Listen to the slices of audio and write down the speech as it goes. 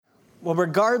Well,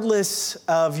 regardless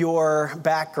of your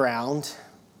background,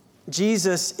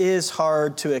 Jesus is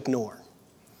hard to ignore.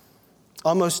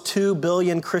 Almost 2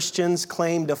 billion Christians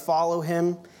claim to follow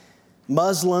him.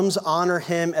 Muslims honor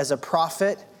him as a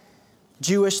prophet.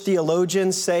 Jewish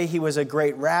theologians say he was a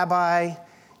great rabbi.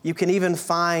 You can even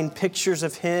find pictures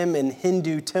of him in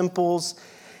Hindu temples.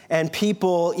 And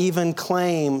people even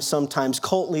claim, sometimes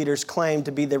cult leaders claim,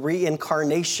 to be the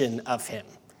reincarnation of him.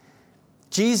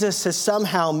 Jesus has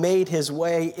somehow made his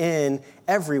way in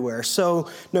everywhere. So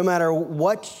no matter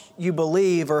what you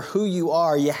believe or who you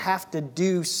are, you have to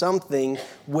do something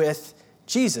with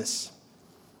Jesus.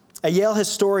 A Yale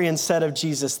historian said of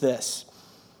Jesus this.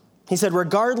 He said,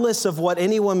 regardless of what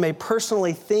anyone may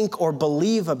personally think or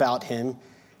believe about him,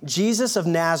 Jesus of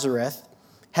Nazareth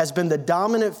has been the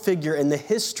dominant figure in the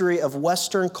history of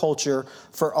Western culture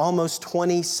for almost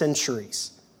 20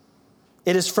 centuries.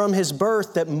 It is from his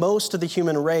birth that most of the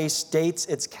human race dates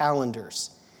its calendars.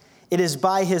 It is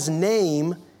by his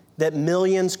name that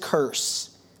millions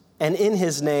curse, and in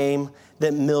his name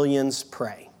that millions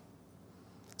pray.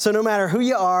 So no matter who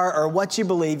you are or what you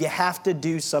believe, you have to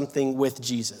do something with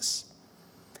Jesus.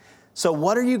 So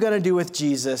what are you going to do with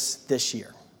Jesus this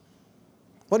year?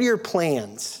 What are your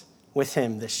plans with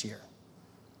him this year?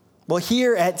 Well,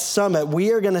 here at Summit,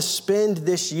 we are going to spend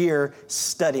this year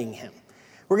studying him.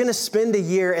 We're going to spend a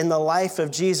year in the life of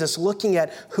Jesus looking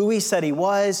at who he said he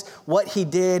was, what he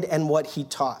did, and what he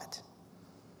taught.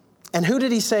 And who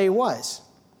did he say he was?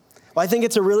 Well, I think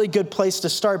it's a really good place to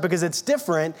start because it's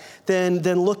different than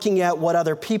looking at what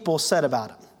other people said about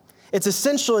him. It's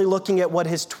essentially looking at what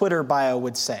his Twitter bio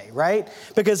would say, right?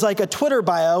 Because like a Twitter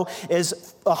bio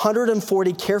is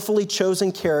 140 carefully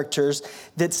chosen characters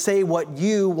that say what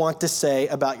you want to say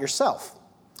about yourself.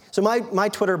 So my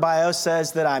Twitter bio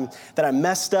says that I'm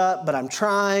messed up, but I'm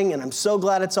trying, and I'm so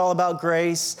glad it's all about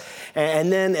grace. And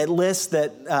then it lists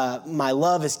that my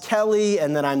love is Kelly,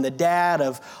 and that I'm the dad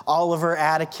of Oliver,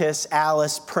 Atticus,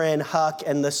 Alice, Prin, Huck,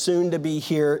 and the soon-to-be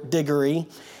here Diggory.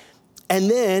 And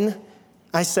then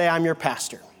I say I'm your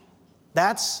pastor.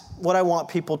 That's what I want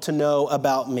people to know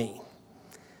about me.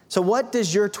 So what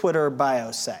does your Twitter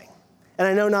bio say? And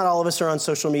I know not all of us are on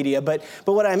social media, but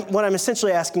what I'm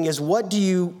essentially asking is, what do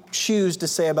you choose to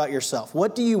say about yourself?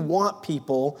 What do you want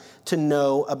people to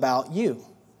know about you?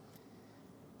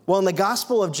 Well, in the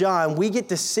Gospel of John, we get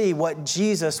to see what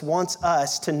Jesus wants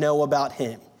us to know about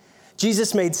him.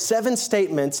 Jesus made 7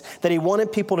 statements that he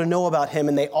wanted people to know about him,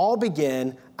 and they all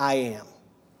begin, I am.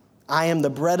 I am the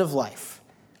bread of life.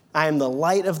 I am the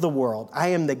light of the world. I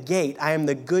am the gate. I am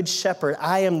the good shepherd.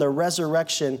 I am the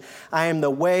resurrection. I am the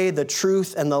way, the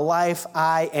truth, and the life.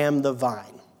 I am the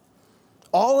vine.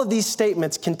 All of these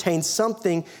statements contain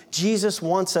something Jesus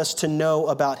wants us to know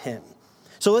about him.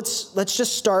 So let's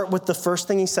just start with the first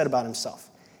thing he said about himself.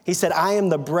 He said, I am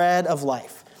the bread of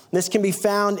life. This can be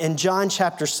found in John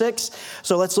chapter 6.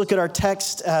 So let's look at our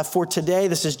text for today.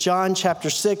 This is John chapter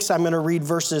 6. I'm going to read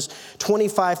verses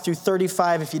 25 through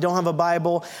 35. If you don't have a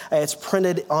Bible, it's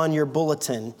printed on your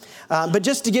bulletin. But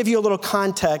just to give you a little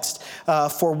context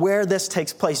for where this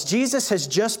takes place, Jesus has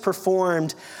just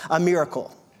performed a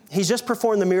miracle. He's just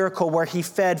performed the miracle where he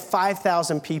fed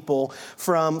 5,000 people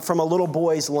from a little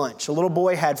boy's lunch. A little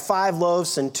boy had 5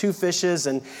 loaves and 2 fishes,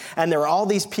 and there were all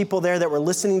these people there that were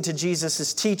listening to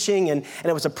Jesus' teaching, and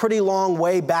it was a pretty long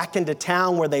way back into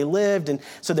town where they lived, and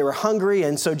so they were hungry,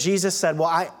 and so Jesus said,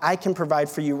 well, I can provide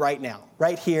for you right now,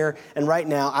 right here and right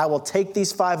now. I will take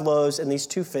these 5 loaves and these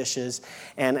 2 fishes,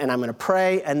 and I'm going to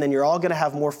pray, and then you're all going to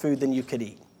have more food than you could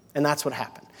eat. And that's what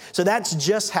happened. So that's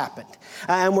just happened.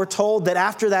 And we're told that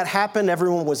after that happened,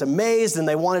 everyone was amazed and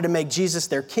they wanted to make Jesus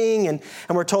their king. And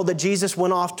we're told that Jesus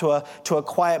went off to a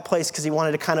quiet place because he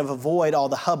wanted to kind of avoid all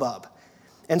the hubbub.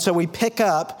 And so we pick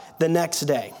up the next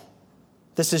day.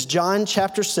 This is John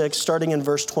chapter 6, starting in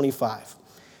verse 25.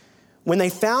 When they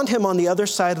found him on the other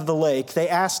side of the lake, they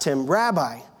asked him,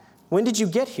 Rabbi, when did you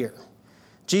get here?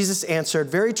 Jesus answered,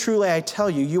 very truly I tell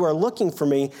you, you are looking for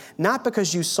me, not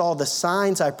because you saw the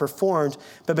signs I performed,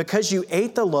 but because you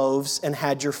ate the loaves and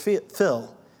had your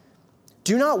fill.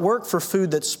 Do not work for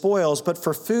food that spoils, but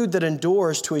for food that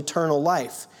endures to eternal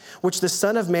life, which the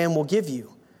Son of Man will give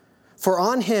you. For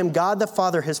on him God the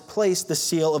Father has placed the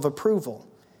seal of approval.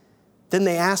 Then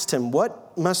they asked him,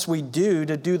 what must we do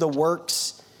to do the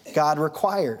works God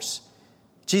requires?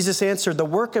 Jesus answered, the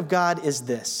work of God is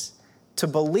this, to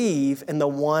believe in the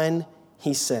one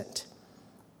he sent.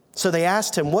 So they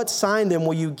asked him, what sign then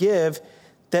will you give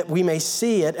that we may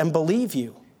see it and believe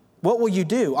you? What will you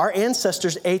do? Our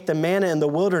ancestors ate the manna in the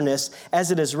wilderness, as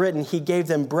it is written, he gave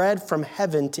them bread from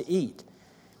heaven to eat.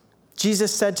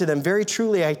 Jesus said to them, "Very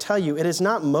truly I tell you, it is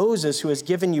not Moses who has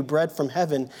given you bread from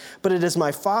heaven, but it is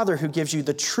my Father who gives you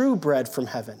the true bread from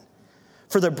heaven.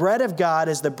 For the bread of God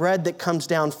is the bread that comes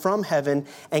down from heaven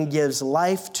and gives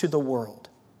life to the world."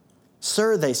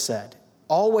 "Sir," they said,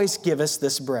 "always give us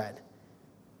this bread."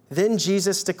 Then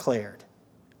Jesus declared,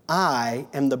 "I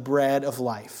am the bread of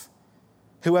life.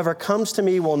 Whoever comes to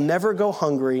me will never go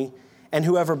hungry, and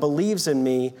whoever believes in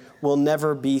me will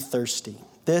never be thirsty."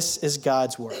 This is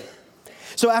God's word.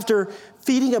 So after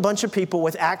feeding a bunch of people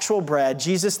with actual bread,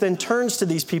 Jesus then turns to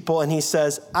these people and he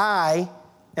says, "I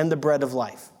am the bread of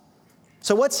life."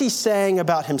 So what's he saying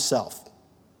about himself?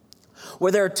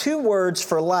 Well, there are two words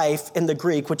for life in the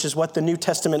Greek, which is what the New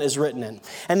Testament is written in.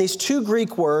 And these two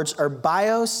Greek words are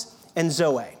bios and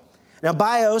zoe. Now,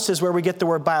 bios is where we get the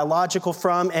word biological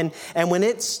from, and when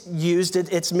it's used,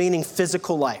 it's meaning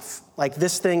physical life. Like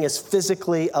this thing is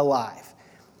physically alive.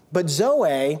 But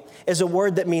zoe is a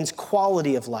word that means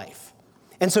quality of life.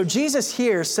 And so Jesus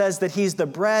here says that he's the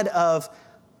bread of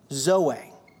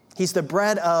zoe. He's the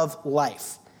bread of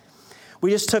life. We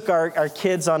just took our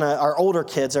kids on our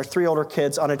three older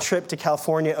kids on a trip to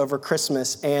California over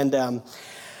Christmas. And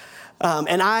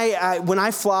I when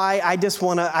I fly, I just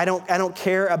want to, I don't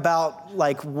care about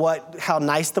like how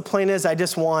nice the plane is. I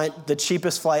just want the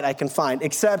cheapest flight I can find,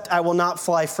 except I will not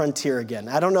fly Frontier again.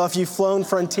 I don't know if you've flown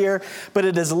Frontier, but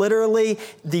it is literally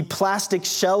the plastic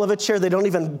shell of a chair. They don't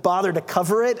even bother to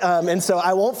cover it. And so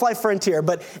I won't fly Frontier,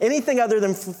 but anything other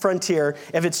than Frontier,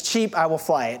 if it's cheap, I will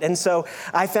fly it. And so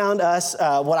I found us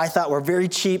what I thought were very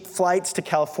cheap flights to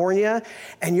California.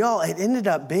 And y'all, it ended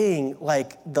up being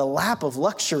like the lap of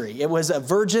luxury. It was a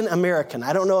Virgin American.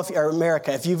 I don't know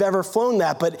if you've ever flown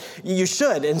that, but you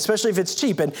should, and especially if it's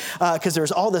cheap. And because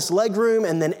there's all this leg room,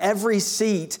 and then every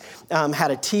seat had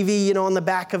a TV, on the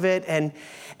back of it. And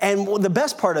the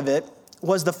best part of it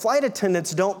was the flight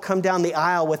attendants don't come down the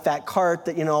aisle with that cart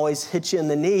that, always hits you in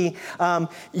the knee.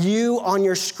 You, on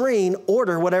your screen,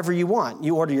 order whatever you want.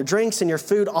 You order your drinks and your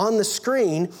food on the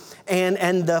screen,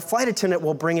 and the flight attendant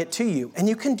will bring it to you. And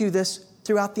you can do this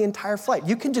throughout the entire flight.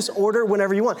 You can just order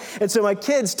whenever you want. And so my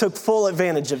kids took full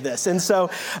advantage of this. And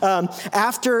so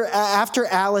after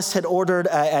Alice had ordered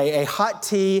a hot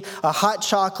tea, a hot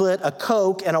chocolate, a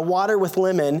Coke, and a water with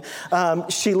lemon,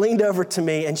 she leaned over to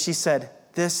me and she said,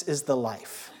 "This is the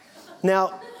life."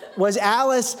 Now, was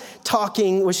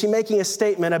she making a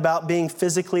statement about being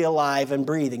physically alive and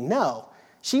breathing? No.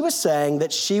 She was saying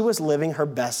that she was living her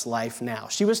best life now.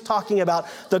 She was talking about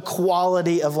the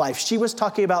quality of life. She was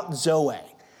talking about Zoe.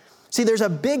 See, there's a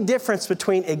big difference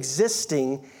between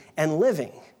existing and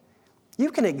living.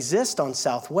 You can exist on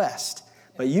Southwest,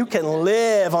 but you can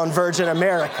live on Virgin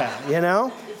America,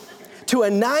 To a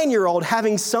 9-year-old,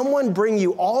 having someone bring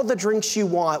you all the drinks you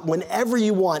want whenever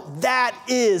you want, that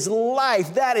is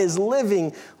life. That is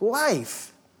living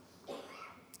life.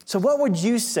 So what would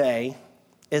you say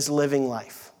is living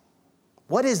life?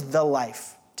 What is the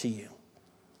life to you?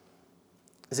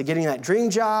 Is it getting that dream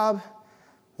job?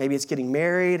 Maybe it's getting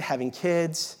married, having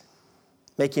kids,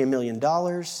 making $1 million.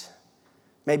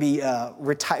 Maybe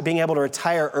being able to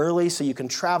retire early so you can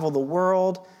travel the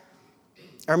world.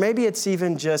 Or maybe it's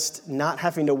even just not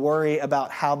having to worry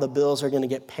about how the bills are going to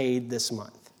get paid this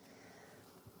month.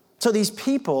 So these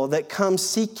people that come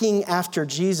seeking after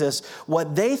Jesus,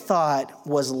 what they thought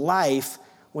was life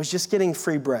was just getting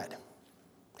free bread,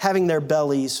 having their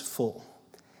bellies full.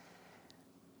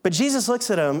 But Jesus looks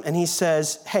at them and he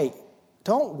says, "Hey,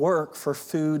 don't work for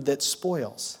food that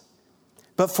spoils,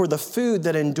 but for the food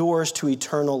that endures to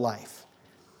eternal life."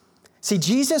 See,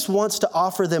 Jesus wants to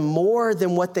offer them more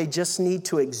than what they just need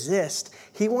to exist.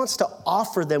 He wants to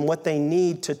offer them what they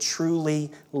need to truly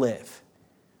live.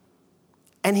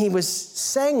 And he was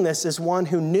saying this as one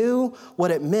who knew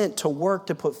what it meant to work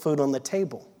to put food on the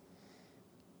table.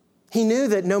 He knew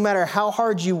that no matter how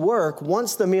hard you work,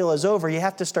 once the meal is over, you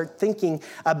have to start thinking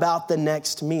about the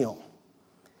next meal.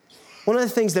 One of the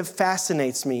things that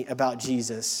fascinates me about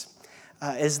Jesus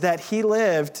is that he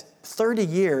lived 30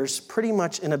 years pretty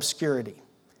much in obscurity.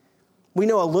 We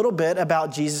know a little bit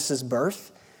about Jesus'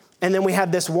 birth, and then we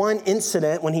have this one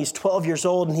incident when he's 12 years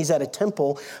old and he's at a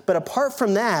temple. But apart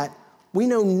from that, we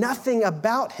know nothing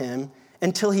about him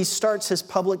until he starts his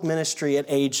public ministry at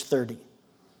age 30.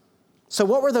 So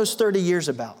what were those 30 years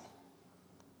about?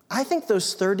 I think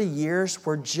those 30 years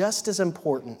were just as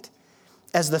important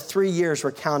as the 3 years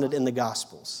recounted in the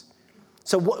Gospels.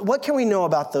 So what can we know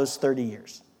about those 30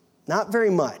 years? Not very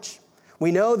much.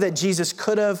 We know that Jesus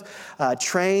could have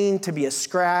trained to be a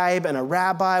scribe and a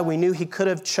rabbi. We knew he could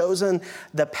have chosen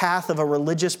the path of a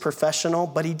religious professional,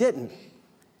 but he didn't.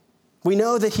 We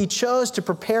know that he chose to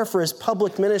prepare for his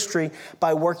public ministry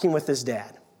by working with his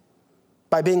dad,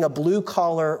 by being a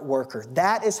blue-collar worker.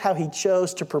 That is how he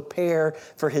chose to prepare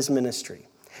for his ministry.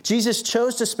 Jesus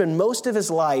chose to spend most of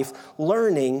his life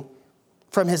learning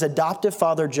from his adoptive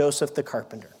father, Joseph the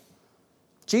carpenter.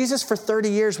 Jesus, for 30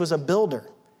 years, was a builder.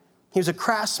 He was a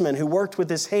craftsman who worked with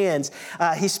his hands.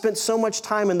 He spent so much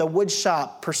time in the wood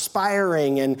shop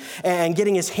perspiring and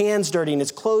getting his hands dirty and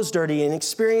his clothes dirty and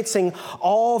experiencing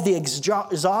all the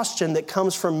exhaustion that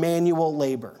comes from manual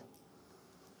labor.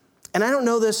 And I don't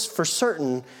know this for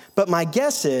certain, but my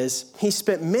guess is he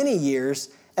spent many years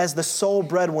as the sole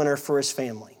breadwinner for his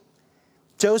family.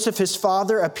 Joseph, his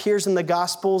father, appears in the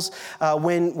Gospels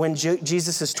when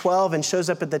Jesus is 12 and shows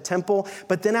up at the temple.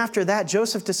 But then after that,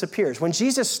 Joseph disappears. When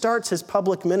Jesus starts his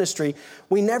public ministry,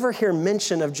 we never hear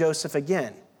mention of Joseph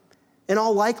again. In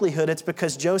all likelihood, it's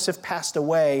because Joseph passed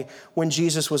away when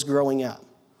Jesus was growing up.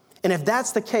 And if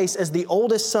that's the case, as the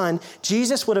oldest son,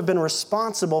 Jesus would have been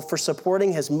responsible for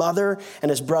supporting his mother and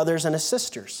his brothers and his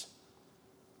sisters.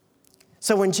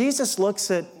 So when Jesus looks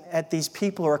at these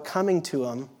people who are coming to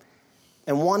him,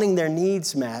 and wanting their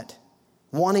needs met,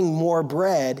 wanting more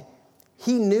bread,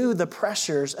 he knew the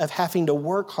pressures of having to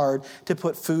work hard to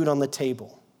put food on the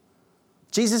table.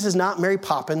 Jesus is not Mary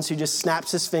Poppins who just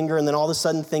snaps his finger and then all of a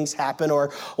sudden things happen,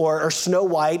 or Snow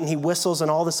White and he whistles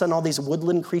and all of a sudden all these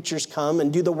woodland creatures come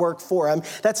and do the work for him.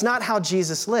 That's not how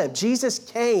Jesus lived. Jesus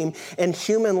came in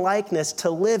human likeness to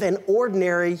live an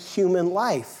ordinary human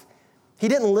life. He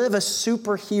didn't live a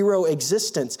superhero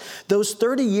existence. Those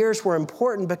 30 years were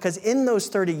important because in those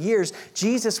 30 years,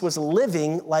 Jesus was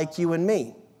living like you and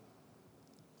me.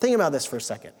 Think about this for a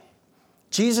second.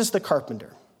 Jesus the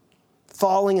carpenter,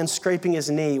 falling and scraping his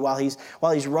knee while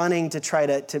he's running to try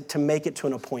to make it to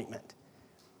an appointment.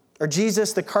 Or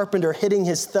Jesus the carpenter hitting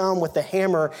his thumb with the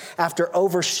hammer after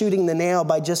overshooting the nail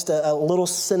by just a little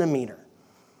centimeter.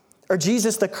 Or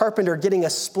Jesus the carpenter getting a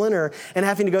splinter and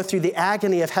having to go through the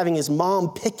agony of having his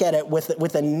mom pick at it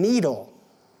with a needle.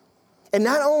 And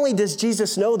not only does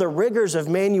Jesus know the rigors of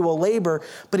manual labor,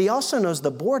 but he also knows the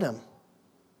boredom.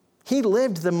 He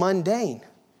lived the mundane.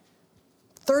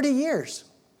 30 years.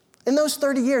 In those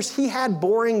 30 years, he had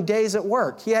boring days at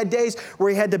work. He had days where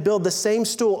he had to build the same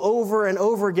stool over and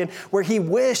over again, where he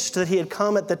wished that he had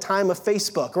come at the time of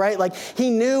Facebook, right? Like he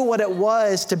knew what it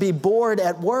was to be bored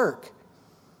at work.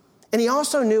 And he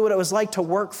also knew what it was like to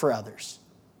work for others.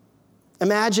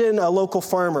 Imagine a local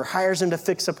farmer hires him to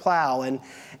fix a plow, and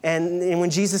when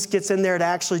Jesus gets in there to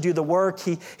actually do the work,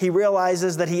 he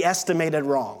realizes that he estimated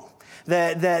wrong.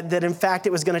 That in fact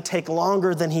it was going to take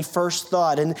longer than he first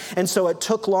thought. And so it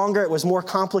took longer, it was more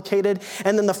complicated.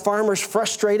 And then the farmer's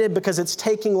frustrated because it's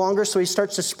taking longer, so he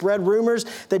starts to spread rumors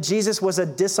that Jesus was a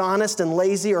dishonest and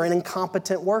lazy or an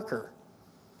incompetent worker.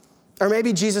 Or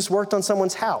maybe Jesus worked on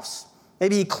someone's house.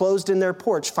 Maybe he closed in their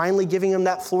porch, finally giving them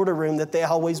that Florida room that they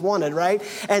always wanted, right?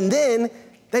 And then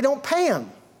they don't pay him.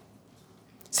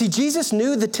 See, Jesus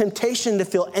knew the temptation to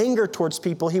feel anger towards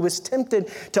people. He was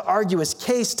tempted to argue his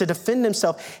case, to defend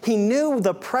himself. He knew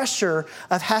the pressure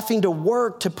of having to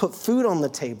work to put food on the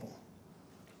table.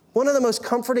 One of the most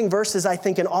comforting verses, I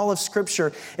think, in all of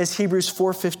Scripture is Hebrews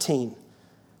 4:15.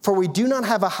 For we do not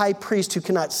have a high priest who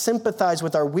cannot sympathize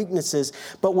with our weaknesses,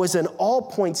 but was in all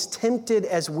points tempted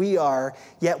as we are,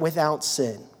 yet without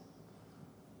sin.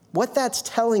 What that's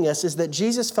telling us is that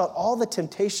Jesus felt all the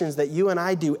temptations that you and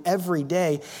I do every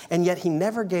day, and yet he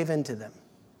never gave in to them.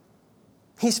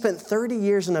 He spent 30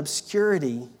 years in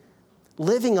obscurity,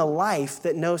 living a life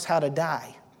that knows how to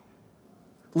die.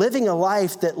 Living a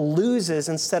life that loses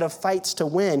instead of fights to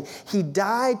win. He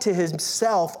died to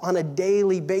himself on a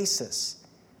daily basis.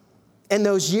 And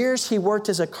those years he worked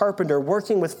as a carpenter,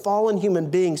 working with fallen human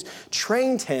beings,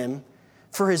 trained him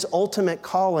for his ultimate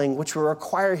calling, which will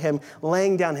require him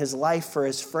laying down his life for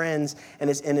his friends and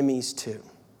his enemies too.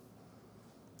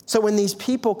 So when these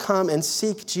people come and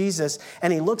seek Jesus,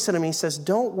 and he looks at them and he says,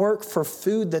 don't work for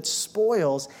food that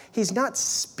spoils, he's not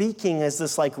speaking as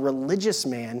this like religious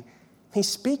man. He's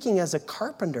speaking as a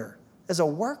carpenter, as a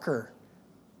worker.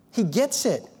 He gets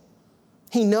it.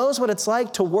 He knows what it's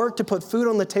like to work to put food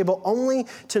on the table, only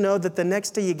to know that the next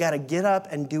day you got to get up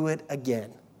and do it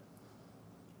again.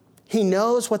 He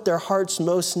knows what their hearts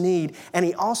most need, and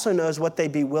he also knows what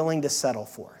they'd be willing to settle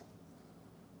for.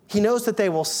 He knows that they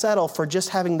will settle for just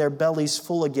having their bellies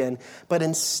full again, but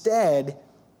instead,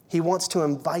 he wants to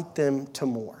invite them to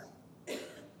more.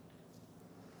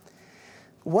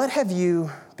 What have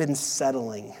you been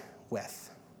settling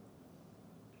with?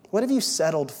 What have you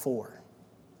settled for?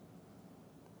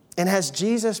 And has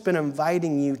Jesus been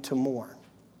inviting you to more?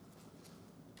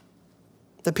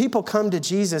 The people come to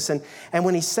Jesus, and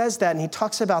when he says that and he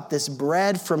talks about this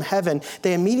bread from heaven,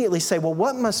 they immediately say, well,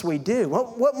 what must we do?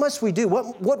 What must we do?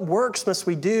 What works must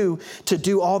we do to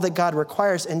do all that God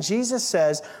requires? And Jesus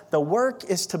says, the work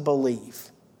is to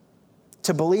believe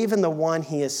in the one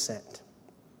he has sent.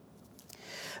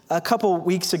 A couple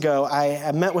weeks ago,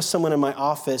 I met with someone in my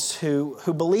office who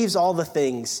believes all the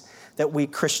things that we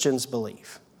Christians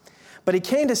believe. But he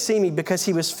came to see me because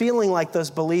he was feeling like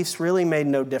those beliefs really made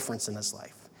no difference in his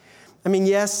life. I mean,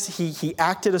 yes, he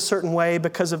acted a certain way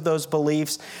because of those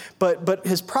beliefs, but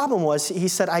his problem was, he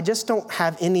said, I just don't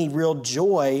have any real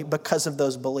joy because of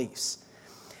those beliefs.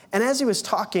 And as he was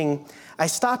talking, I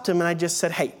stopped him and I just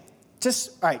said, hey,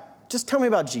 just tell me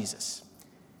about Jesus.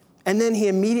 And then he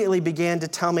immediately began to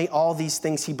tell me all these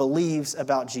things he believes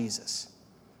about Jesus.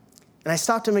 And I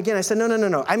stopped him again. I said,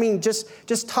 no. I mean,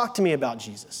 just talk to me about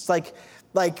Jesus. Like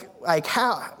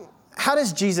how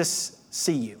does Jesus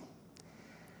see you?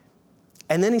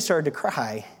 And then he started to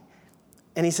cry.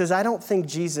 And he says, I don't think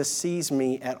Jesus sees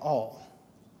me at all.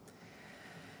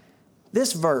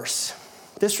 This verse,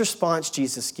 this response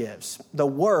Jesus gives, the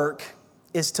work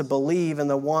is to believe in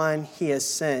the one he has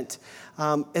sent,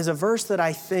 is a verse that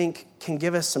I think can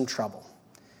give us some trouble.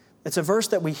 It's a verse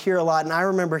that we hear a lot, and I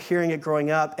remember hearing it growing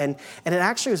up, and it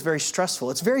actually was very stressful.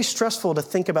 It's very stressful to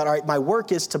think about, all right, my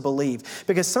work is to believe.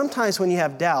 Because sometimes when you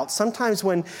have doubt, sometimes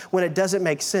when it doesn't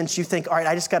make sense, you think, all right,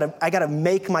 I gotta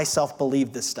make myself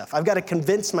believe this stuff. I've got to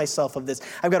convince myself of this.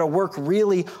 I've got to work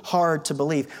really hard to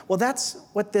believe. Well, that's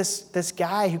what this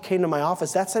guy who came to my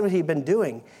office, that's what he'd been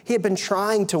doing. He had been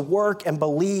trying to work and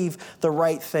believe the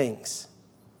right things.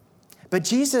 But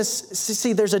Jesus,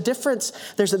 see, there's a difference.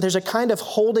 There's a kind of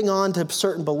holding on to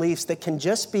certain beliefs that can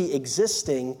just be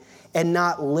existing and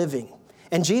not living.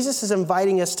 And Jesus is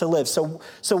inviting us to live. So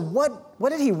what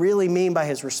did he really mean by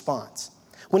his response?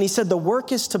 When he said the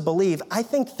work is to believe, I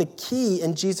think the key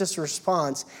in Jesus'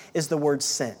 response is the word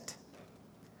sent.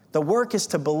 The work is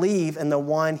to believe in the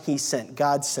one he sent,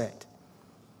 God sent.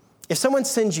 If someone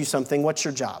sends you something, what's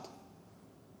your job?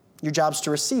 Your job's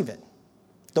to receive it.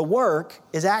 The work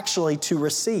is actually to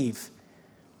receive.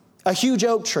 A huge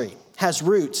oak tree has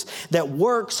roots that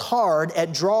works hard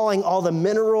at drawing all the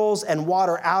minerals and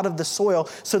water out of the soil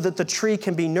so that the tree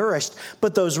can be nourished.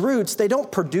 But those roots, they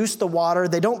don't produce the water,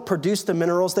 they don't produce the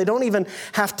minerals, they don't even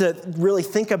have to really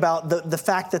think about the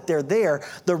fact that they're there.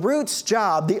 The roots'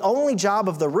 job, the only job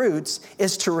of the roots,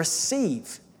 is to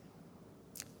receive.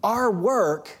 Our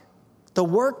work, the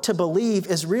work to believe,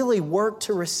 is really work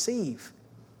to receive.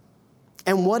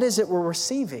 And what is it we're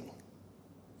receiving?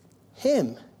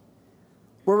 Him.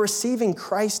 We're receiving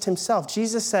Christ himself.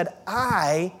 Jesus said,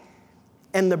 I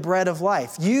am the bread of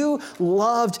life. You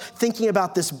loved thinking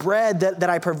about this bread that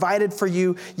I provided for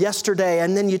you yesterday.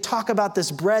 And then you talk about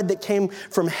this bread that came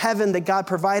from heaven that God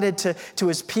provided to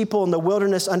his people in the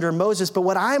wilderness under Moses. But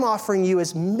what I'm offering you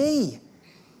is me.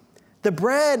 The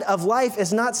bread of life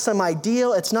is not some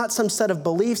ideal. It's not some set of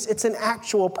beliefs. It's an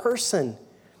actual person.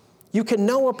 You can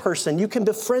know a person, you can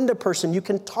befriend a person, you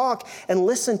can talk and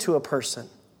listen to a person.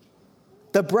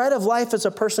 The bread of life is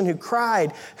a person who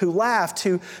cried, who laughed,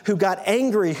 who got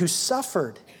angry, who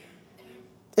suffered.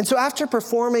 And so after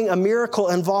performing a miracle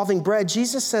involving bread,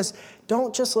 Jesus says,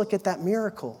 don't just look at that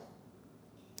miracle.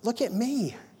 Look at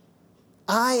me.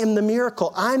 I am the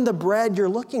miracle. I'm the bread you're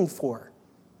looking for.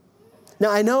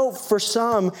 Now, I know for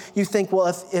some, you think, well,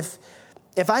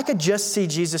 if I could just see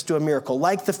Jesus do a miracle,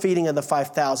 like the feeding of the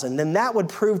 5,000, then that would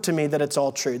prove to me that it's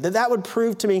all true. That would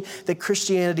prove to me that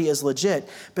Christianity is legit.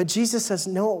 But Jesus says,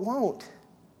 no, it won't.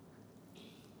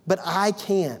 But I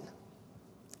can.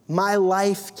 My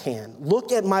life can.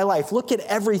 Look at my life. Look at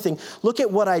everything. Look at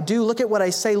what I do. Look at what I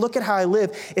say. Look at how I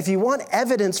live. If you want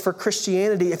evidence for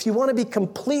Christianity, if you want to be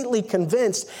completely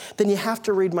convinced, then you have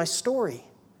to read my story.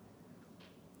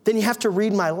 Then you have to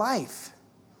read my life.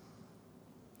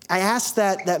 I asked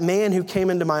that man who came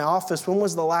into my office, when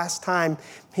was the last time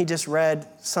he just read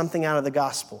something out of the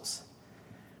Gospels?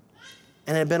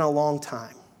 And it had been a long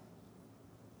time.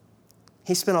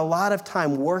 He spent a lot of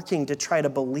time working to try to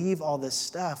believe all this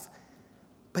stuff,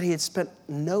 but he had spent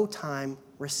no time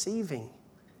receiving.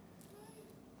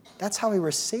 That's how we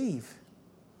receive.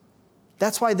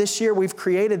 That's why this year we've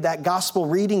created that gospel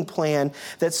reading plan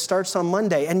that starts on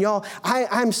Monday. And y'all,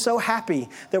 I'm so happy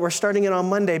that we're starting it on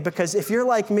Monday, because if you're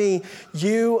like me,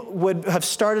 you would have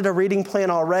started a reading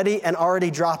plan already and already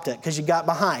dropped it because you got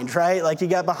behind, right? Like you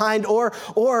got behind,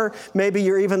 or maybe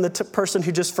you're even the person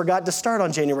who just forgot to start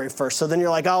on January 1st. So then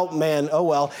you're like, oh man, oh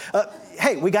well.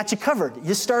 hey, we got you covered.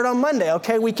 You start on Monday,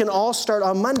 okay? We can all start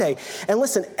on Monday. And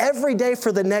listen, every day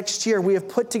for the next year, we have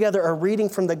put together a reading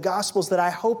from the Gospels that I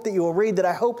hope that you will read, that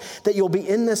I hope that you'll be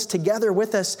in this together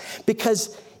with us,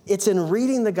 because it's in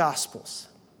reading the Gospels,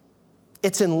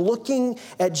 it's in looking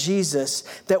at Jesus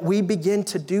that we begin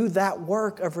to do that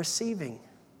work of receiving.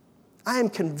 I am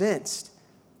convinced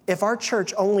if our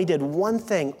church only did one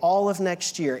thing all of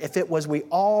next year, if it was we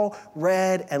all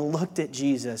read and looked at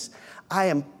Jesus, I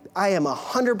am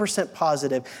 100%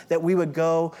 positive that we would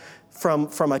go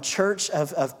from a church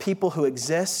of people who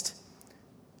exist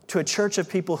to a church of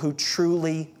people who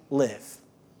truly live.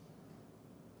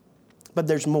 But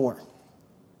there's more.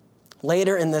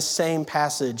 Later in this same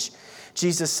passage,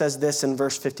 Jesus says this in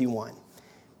verse 51.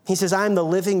 He says, I am the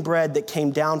living bread that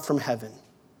came down from heaven.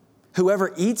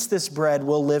 Whoever eats this bread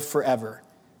will live forever.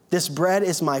 This bread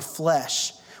is my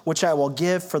flesh, which I will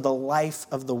give for the life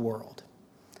of the world.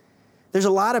 There's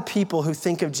a lot of people who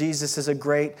think of Jesus as a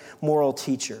great moral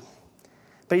teacher,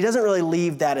 but he doesn't really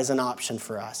leave that as an option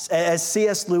for us. As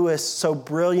C.S. Lewis so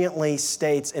brilliantly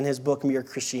states in his book, Mere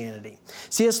Christianity.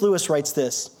 C.S. Lewis writes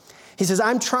this. He says,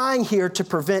 I'm trying here to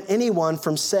prevent anyone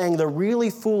from saying the really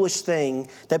foolish thing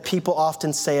that people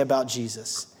often say about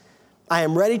Jesus. I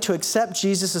am ready to accept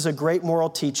Jesus as a great moral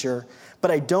teacher,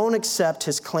 but I don't accept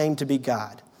his claim to be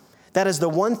God. That is the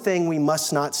one thing we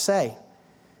must not say.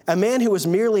 A man who was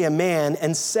merely a man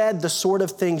and said the sort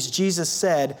of things Jesus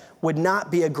said would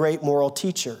not be a great moral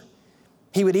teacher.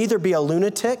 He would either be a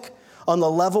lunatic on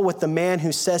the level with the man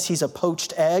who says he's a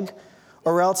poached egg,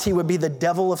 or else he would be the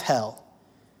devil of hell.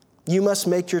 You must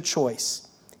make your choice.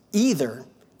 Either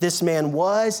this man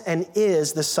was and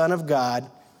is the Son of God,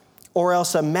 or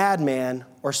else a madman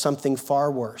or something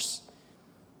far worse.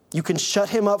 You can shut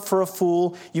him up for a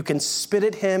fool, you can spit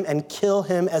at him and kill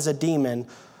him as a demon,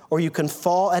 or you can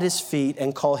fall at his feet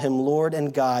and call him Lord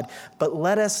and God. But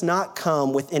let us not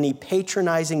come with any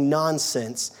patronizing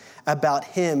nonsense about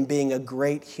him being a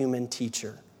great human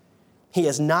teacher. He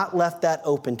has not left that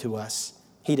open to us.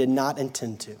 He did not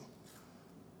intend to.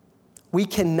 We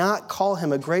cannot call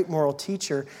him a great moral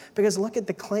teacher because look at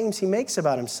the claims he makes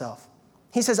about himself.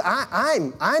 He says,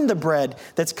 I'm the bread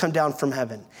that's come down from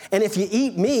heaven. And if you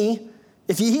eat me,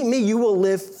 you will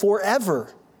live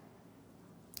forever.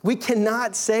 We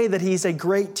cannot say that he's a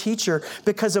great teacher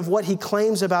because of what he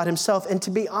claims about himself. And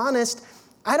to be honest,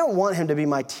 I don't want him to be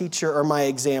my teacher or my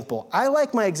example. I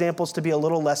like my examples to be a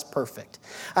little less perfect.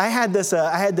 I had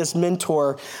this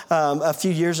mentor a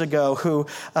few years ago who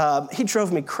he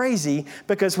drove me crazy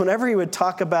because whenever he would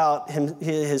talk about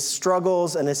his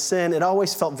struggles and his sin, it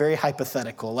always felt very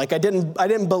hypothetical. Like I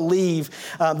didn't believe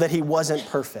that he wasn't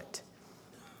perfect.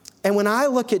 And when I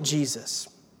look at Jesus,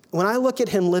 when I look at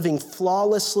him living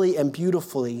flawlessly and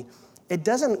beautifully, it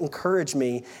doesn't encourage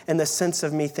me in the sense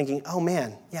of me thinking, oh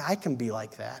man, yeah, I can be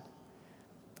like that.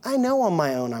 I know on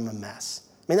my own I'm a mess.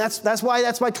 I mean,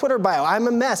 that's my Twitter bio. I'm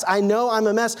a mess. I know I'm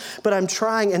a mess, but I'm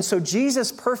trying. And so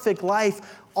Jesus' perfect life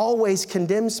always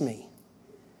condemns me.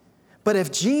 But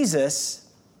if Jesus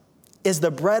is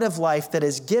the bread of life that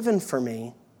is given for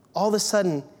me, all of a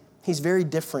sudden, he's very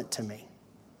different to me.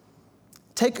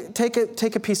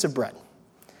 Take a piece of bread.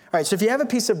 All right, so if you have a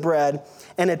piece of bread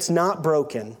and it's not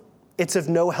broken, it's of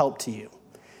no help to you.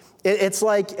 It's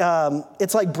like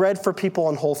bread for people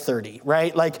on Whole30,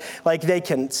 right? Like they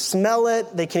can smell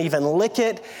it, they can even lick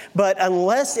it, but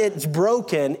unless it's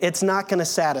broken, it's not going to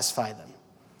satisfy them.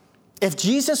 If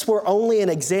Jesus were only an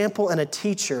example and a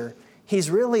teacher,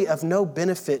 he's really of no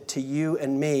benefit to you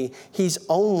and me. He's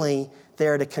only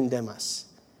there to condemn us.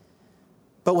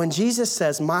 But when Jesus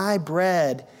says, my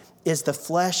bread is the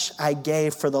flesh I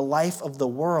gave for the life of the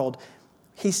world,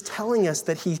 he's telling us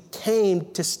that he came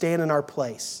to stand in our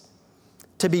place,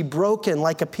 to be broken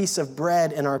like a piece of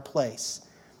bread in our place.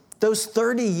 Those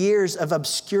 30 years of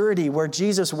obscurity where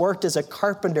Jesus worked as a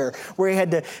carpenter, where he had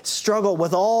to struggle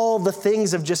with all the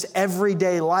things of just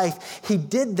everyday life, he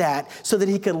did that so that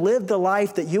he could live the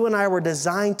life that you and I were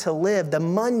designed to live, the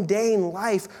mundane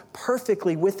life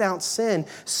perfectly without sin,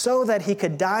 so that he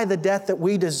could die the death that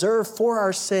we deserve for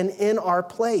our sin in our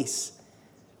place.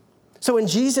 So when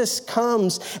Jesus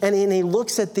comes and he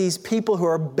looks at these people who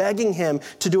are begging him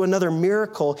to do another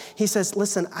miracle, he says,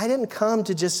 listen, I didn't come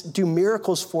to just do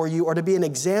miracles for you or to be an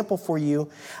example for you.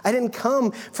 I didn't come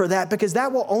for that because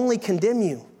that will only condemn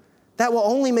you. That will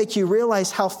only make you realize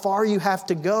how far you have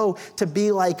to go to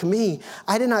be like me.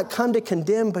 I did not come to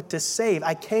condemn, but to save.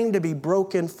 I came to be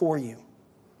broken for you.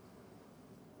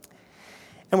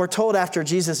 And we're told after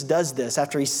Jesus does this,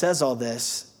 after he says all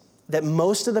this, that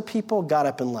most of the people got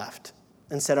up and left.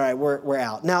 and said, all right, we're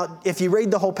out. Now, if you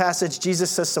read the whole passage, Jesus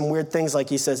says some weird things, like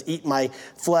he says, eat my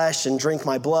flesh and drink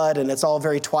my blood, and it's all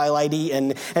very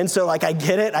Twilight-y. And so, like, I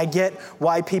get it. I get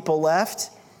why people left.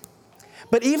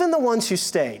 But even the ones who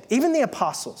stayed, even the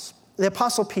apostles, the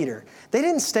apostle Peter, they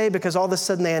didn't stay because all of a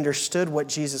sudden they understood what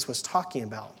Jesus was talking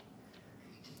about.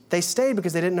 They stayed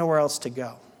because they didn't know where else to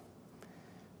go.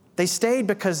 They stayed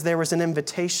because there was an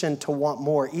invitation to want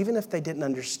more, even if they didn't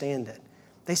understand it.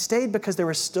 They stayed because there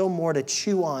was still more to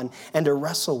chew on and to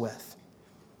wrestle with.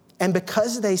 And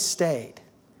because they stayed,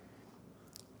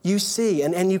 you see,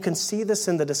 and you can see this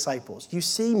in the disciples, you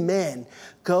see men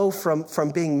go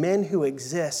from being men who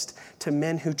exist to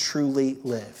men who truly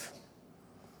live.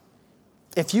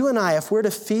 If you and I, if we're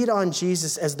to feed on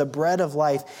Jesus as the bread of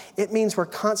life, it means we're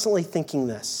constantly thinking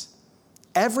this.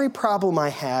 Every problem I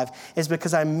have is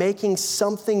because I'm making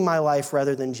something my life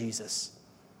rather than Jesus.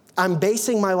 I'm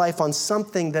basing my life on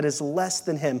something that is less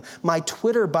than him. My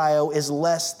Twitter bio is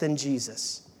less than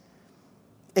Jesus.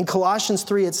 In Colossians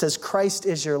 3, it says, Christ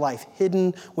is your life,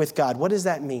 hidden with God. What does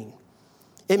that mean?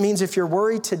 It means if you're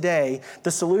worried today,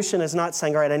 the solution is not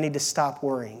saying, all right, I need to stop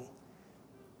worrying.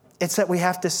 It's that we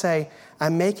have to say,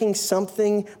 I'm making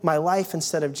something my life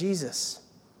instead of Jesus.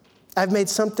 I've made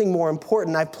something more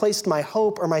important. I've placed my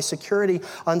hope or my security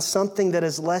on something that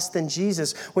is less than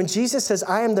Jesus. When Jesus says,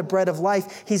 I am the bread of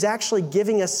life, he's actually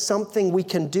giving us something we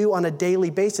can do on a daily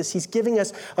basis. He's giving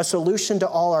us a solution to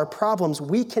all our problems.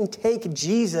 We can take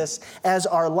Jesus as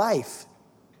our life.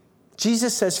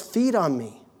 Jesus says, feed on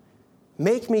me.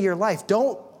 Make me your life.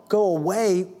 Don't go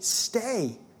away.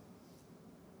 Stay.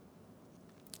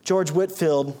 George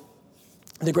Whitefield,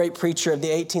 the great preacher of the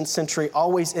 18th century,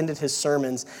 always ended his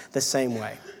sermons the same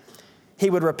way.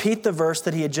 He would repeat the verse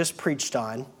that he had just preached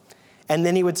on, and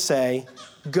then he would say,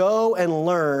 go and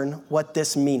learn what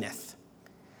this meaneth.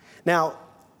 Now,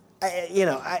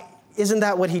 isn't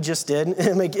that what he just did?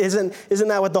 Isn't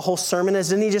that what the whole sermon is?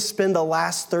 Didn't he just spend the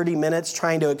last 30 minutes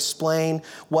trying to explain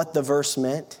what the verse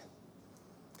meant?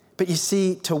 But you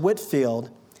see, to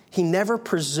Whitefield, he never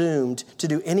presumed to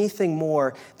do anything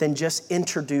more than just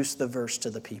introduce the verse to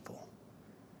the people,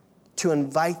 to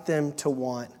invite them to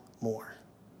want more.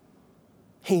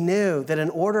 He knew that in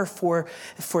order for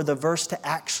the verse to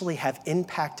actually have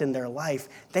impact in their life,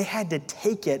 they had to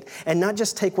take it and not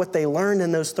just take what they learned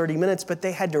in those 30 minutes, but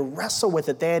they had to wrestle with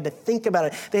it. They had to think about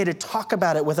it. They had to talk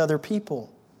about it with other people.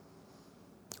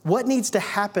 What needs to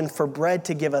happen for bread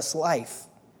to give us life?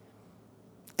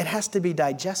 It has to be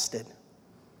digested.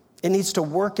 It needs to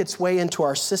work its way into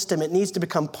our system. It needs to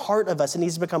become part of us. It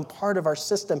needs to become part of our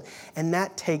system. And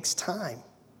that takes time.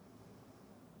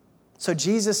 So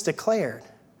Jesus declared,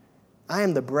 I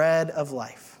am the bread of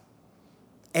life.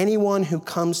 Anyone who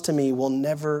comes to me will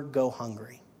never go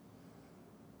hungry.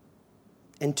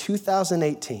 In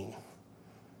 2018,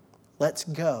 let's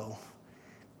go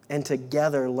and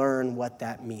together learn what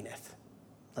that meaneth.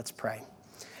 Let's pray.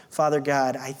 Father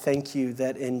God, I thank you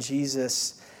that in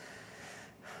Jesus,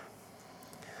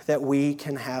 that we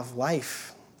can have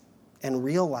life and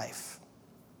real life.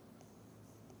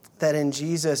 That in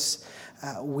Jesus,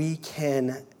 we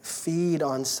can feed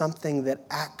on something that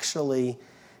actually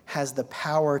has the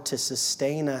power to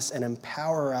sustain us and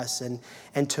empower us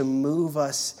and to move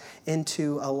us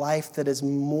into a life that is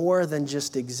more than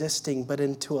just existing, but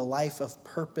into a life of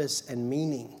purpose and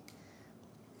meaning.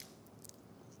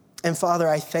 And Father,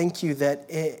 I thank you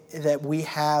that we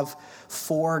have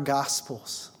 4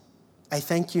 gospels. I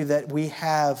thank you that we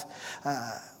have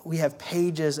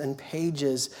pages and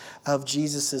pages of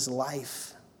Jesus'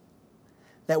 life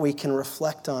that we can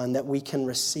reflect on, that we can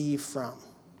receive from.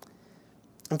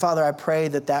 And Father, I pray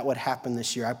that that would happen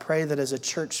this year. I pray that as a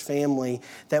church family,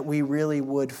 that we really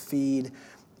would feed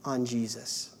on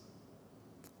Jesus,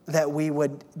 that we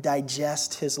would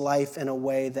digest his life in a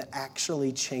way that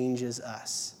actually changes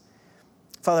us.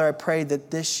 Father, I pray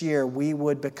that this year we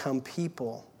would become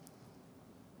people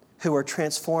who are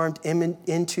transformed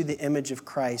into the image of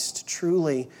Christ,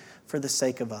 truly for the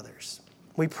sake of others.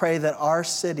 We pray that our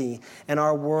city and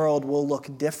our world will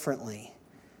look differently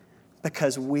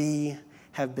because we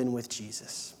have been with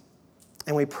Jesus.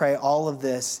 And we pray all of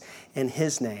this in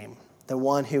his name, the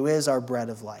one who is our bread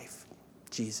of life,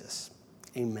 Jesus.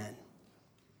 Amen.